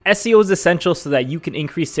SEO is essential so that you can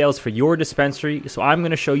increase sales for your dispensary. So I'm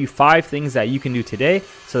going to show you 5 things that you can do today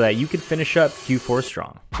so that you can finish up Q4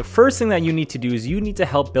 strong. The first thing that you need to do is you need to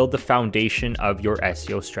help build the foundation of your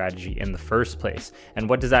SEO strategy in the first place. And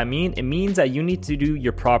what does that mean? It means that you need to do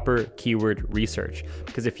your proper keyword research.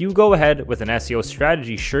 Because if you go ahead with an SEO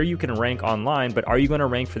strategy, sure, you can rank online, but are you going to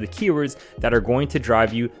rank for the keywords that are going to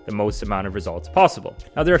drive you the most amount of results possible?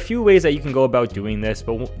 Now, there are a few ways that you can go about doing this,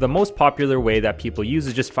 but the most popular way that people use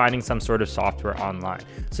is just finding some sort of software online.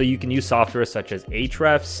 So you can use software such as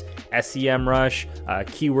Ahrefs, SEMrush,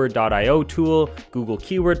 Keyword.io tool, Google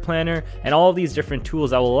Keyword Planner, and all of these different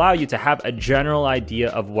tools that will allow you to have a general idea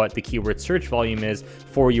of what the keyword search volume is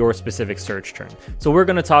for your specific search term. So we're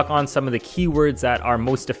going to talk on some of the keywords that are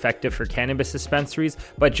most effective for cannabis dispensaries,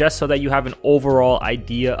 but just so that you have an overall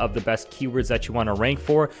idea of the best keywords that you want to rank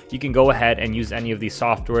for, you can go ahead and use any of these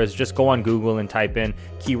softwares. Just go on Google and type in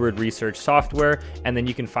keyword research software, and then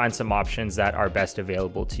you can find some options that are best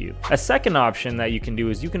available to you. A second option that you can do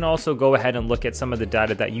is you can also go ahead and look at some of the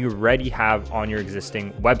data that you already have on your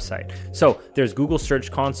existing website. So there's Google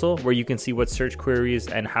Search Console, where you can see what search queries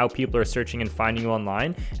and how people are searching and finding you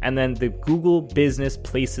online, and then the Google Business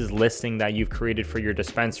Places listing that you've created for your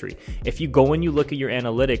dispensary. If you go and you look at your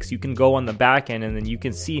analytics, you can go on the back end and then you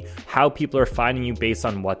can see how people are finding you based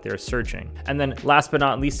on what they're searching. And then last but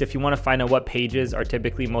not least, if you want to find out what pages are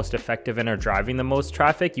typically most effective and are driving the most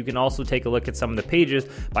traffic, you can also take a look at some of the pages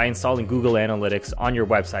by installing Google Analytics on your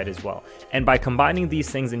website as well. And by combining these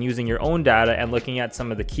things and using your own data and looking at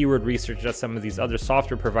some of the keyword research that some of these other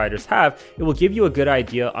software providers have, it will give you a good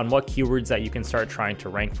idea on what keywords that you can start trying to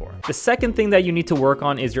rank for. The second thing that you need to work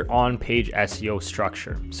on is your on-page SEO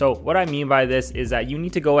structure. So what I mean by this is that you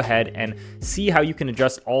need to go ahead and see how you can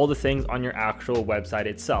adjust all the things on your actual website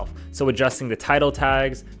itself. So adjusting the title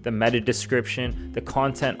tags, the meta description, the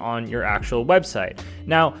content on your actual website.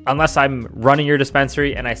 Now, unless I'm running your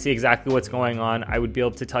dispensary and I see exactly what's going on, I would be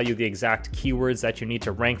able to tell you the exact keywords that you need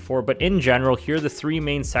to rank for. But in general, here are the 3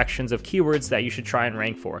 main sections of keywords that you should try and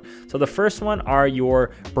rank for. So the first one are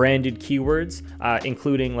your branded keywords,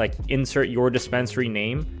 including like insert your dispensary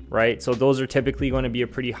name, right? So those are typically going to be a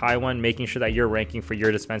pretty high one, making sure that you're ranking for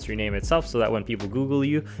your dispensary name itself so that when people Google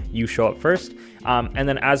you, you show up first. And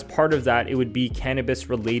then as part of that, it would be cannabis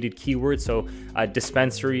related keywords. So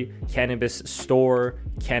dispensary, cannabis store,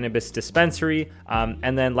 cannabis dispensary.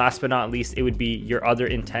 And then last but not least, it would be your other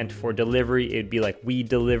intent for delivery. It'd be like weed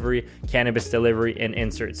delivery, cannabis delivery, and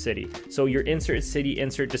insert city. So your insert city,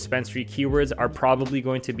 insert dispensary keywords are probably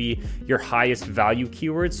going to be your highest value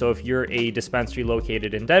keywords. So if you're a dispensary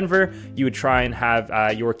located in Denver, you would try and have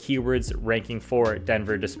your keywords ranking for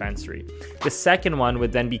Denver dispensary. The second one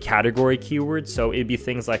would then be category keywords. So it'd be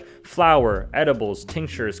things like flower, edibles,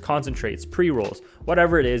 tinctures, concentrates, pre-rolls,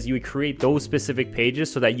 whatever it is. You would create those specific pages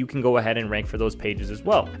so that you can go ahead and rank for those pages as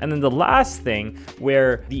well. And then the last thing,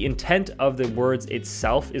 where the intent of the words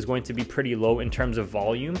itself is going to be pretty low in terms of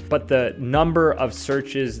volume, but the number of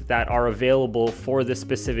searches that are available for this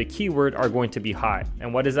specific keyword are going to be high.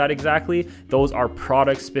 And what is that exactly? Those are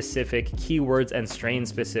product specific keywords and strain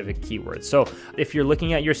specific keywords. So if you're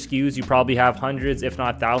looking at your SKUs, you probably have hundreds, if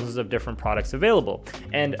not thousands of different products available.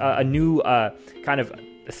 And a new kind of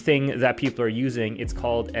thing that people are using, it's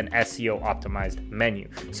called an SEO optimized menu.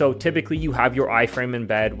 So typically you have your iframe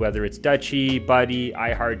embed, whether it's Dutchie, Buddy,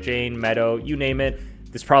 iHeart, Jane, Meadow, you name it.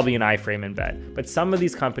 There's probably an iframe embed, but some of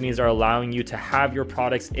these companies are allowing you to have your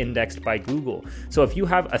products indexed by Google. So if you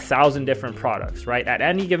have 1,000 different products, right, at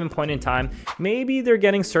any given point in time, maybe they're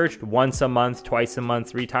getting searched once a month, twice a month,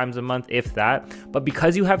 3 times a month, if that. But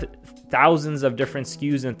because you have thousands of different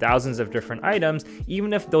SKUs and thousands of different items,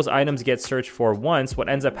 even if those items get searched for once, what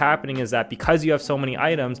ends up happening is that because you have so many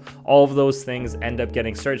items, all of those things end up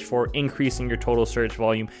getting searched for, increasing your total search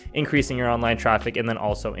volume, increasing your online traffic, and then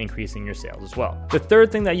also increasing your sales as well. The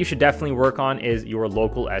third thing that you should definitely work on is your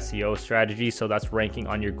local SEO strategy. So that's ranking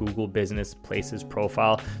on your Google Business Places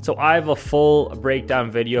profile. So I have a full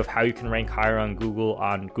breakdown video of how you can rank higher on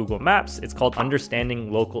Google Maps. It's called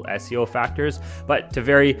Understanding Local SEO Factors. But to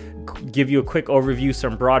give you a quick overview,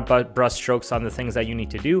 some broad brush strokes on the things that you need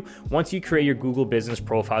to do. Once you create your Google Business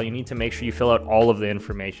profile, you need to make sure you fill out all of the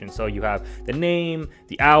information. So you have the name,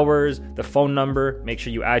 the hours, the phone number, make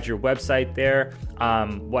sure you add your website there.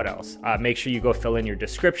 What else? Make sure you go fill in your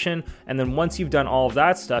description. And then once you've done all of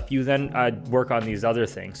that stuff, you then work on these other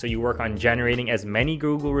things. So you work on generating as many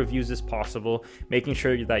Google reviews as possible, making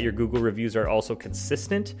sure that your Google reviews are also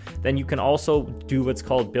consistent. Then you can also do what's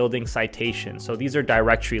called building citations. So these are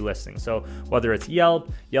directory listings. listings. So whether it's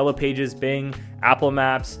Yelp, Yellow Pages, Bing, Apple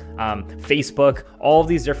Maps, Facebook, all of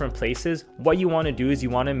these different places, what you want to do is you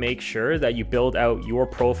want to make sure that you build out your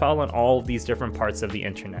profile on all of these different parts of the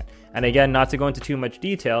internet. And again, not to go into too much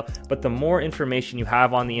detail, but the more information you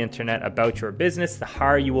have on the internet about your business, the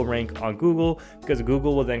higher you will rank on Google, because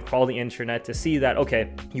Google will then crawl the internet to see that,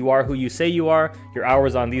 okay, you are who you say you are, your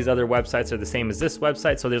hours on these other websites are the same as this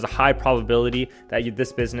website, so there's a high probability that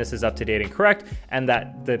this business is up to date and correct, and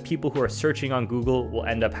that the people who are searching on Google will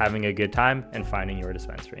end up having a good time and finding your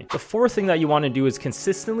dispensary. The fourth thing that you want to do is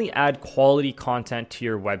consistently add quality content to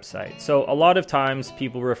your website. So a lot of times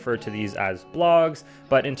people refer to these as blogs,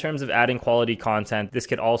 but in terms of adding quality content, this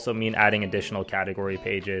could also mean adding additional category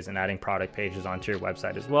pages and adding product pages onto your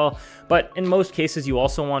website as well. But in most cases, you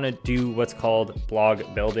also want to do what's called blog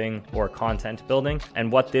building or content building.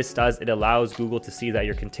 And what this does, it allows Google to see that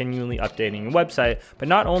you're continually updating your website. But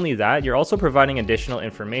not only that, you're also providing additional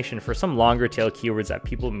information for some longer tail keywords that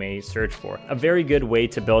people may search for. A very good way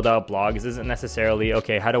to build out blogs isn't necessarily,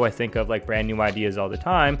 okay, how do I think of like brand new ideas all the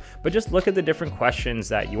time? But just look at the different questions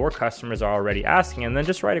that your customers are already asking and then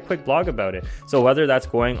just write a quick blog about it. So whether that's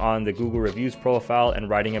going on the Google reviews profile and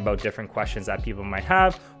writing about different questions that people might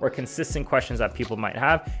have or consistent questions that people might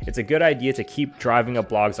have, it's a good idea to keep driving up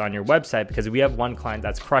blogs on your website, because we have one client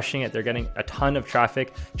that's crushing it. They're getting a ton of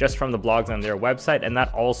traffic just from the blogs on their website, and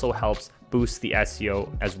that also helps boost the SEO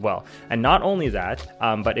as well. And not only that,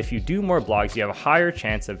 but if you do more blogs, you have a higher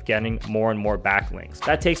chance of getting more and more backlinks.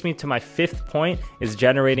 That takes me to my fifth point, is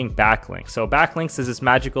generating backlinks. So backlinks is this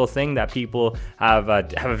magical thing that people have a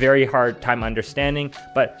very hard time understanding,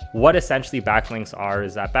 but what essentially backlinks are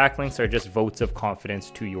is that backlinks are just votes of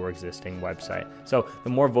confidence to your existing website. So the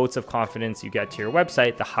more votes of confidence you get to your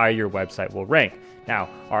website, the higher your website will rank. Now,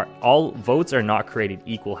 all votes are not created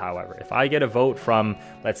equal, however. If I get a vote from,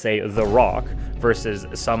 let's say, The Rock versus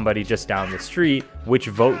somebody just down the street, which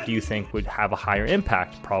vote do you think would have a higher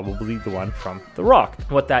impact? Probably the one from The Rock.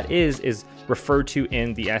 What that is referred to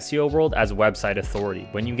in the SEO world as website authority.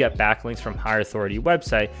 When you get backlinks from higher authority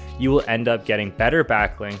website, you will end up getting better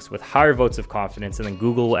backlinks with higher votes of confidence, and then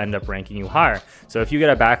Google will end up ranking you higher. So if you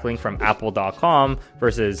get a backlink from apple.com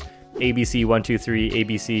versus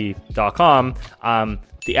ABC123abc.com,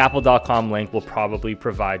 the apple.com link will probably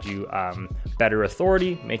provide you better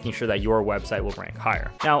authority, making sure that your website will rank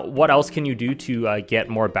higher. Now, what else can you do to get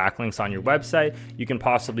more backlinks on your website? You can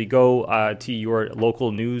possibly go to your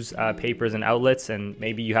local news papers and outlets, and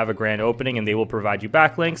maybe you have a grand opening and they will provide you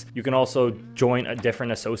backlinks. You can also join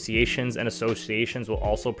different associations, and associations will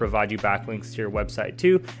also provide you backlinks to your website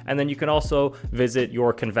too. And then you can also visit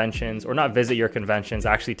your conventions, or not visit your conventions,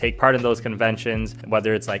 actually take part in those conventions,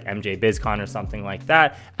 whether it's like MJ BizCon or something like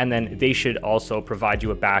that. And then they should also provide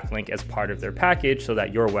you a backlink as part of their package, so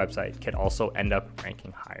that your website can also end up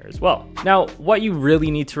ranking higher as well. Now, what you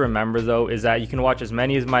really need to remember though is that you can watch as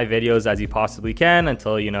many of my videos as you possibly can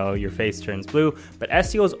until your face turns blue, but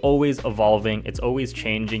SEO is always evolving, it's always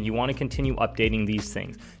changing. You want to continue updating these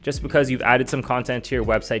things. Just because you've added some content to your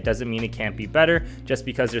website doesn't mean it can't be better. Just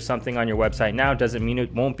because there's something on your website now doesn't mean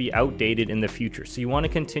it won't be outdated in the future. So you want to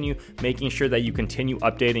continue making sure that you continue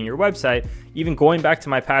updating your website, even going back to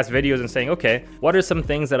my past videos and saying, okay, what are some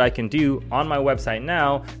things that I can do on my website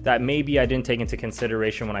now that maybe I didn't take into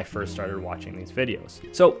consideration when I first started watching these videos?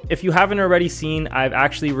 So if you haven't already seen, I've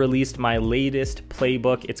actually released my latest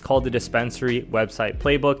playbook. It's called the Dispensary Website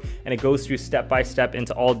Playbook, and it goes through step by step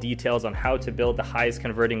into all details on how to build the highest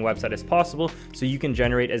converting website as possible, so you can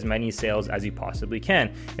generate as many sales as you possibly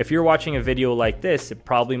can. If you're watching a video like this, it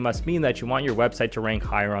probably must mean that you want your website to rank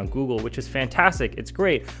higher on Google, which is fantastic. It's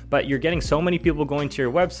great, but you're getting so many people going to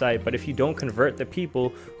your website, but if you don't convert the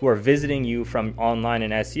people who are visiting you from online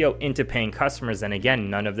and SEO into paying customers, then again,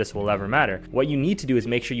 none of this will ever matter. What you need to do is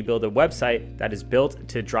make sure you build a website that is built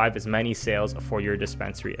to drive as many sales for your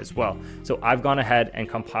dispensary as well. So I've gone ahead and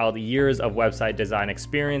compiled years of website design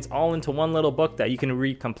experience all into one little book that you can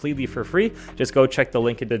read completely for free. Just go check the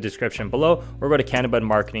link in the description below, or go to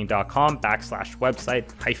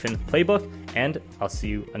cannabismarketing.com/website-playbook, and I'll see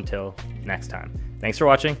you until next time. Thanks for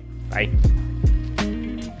watching. Bye.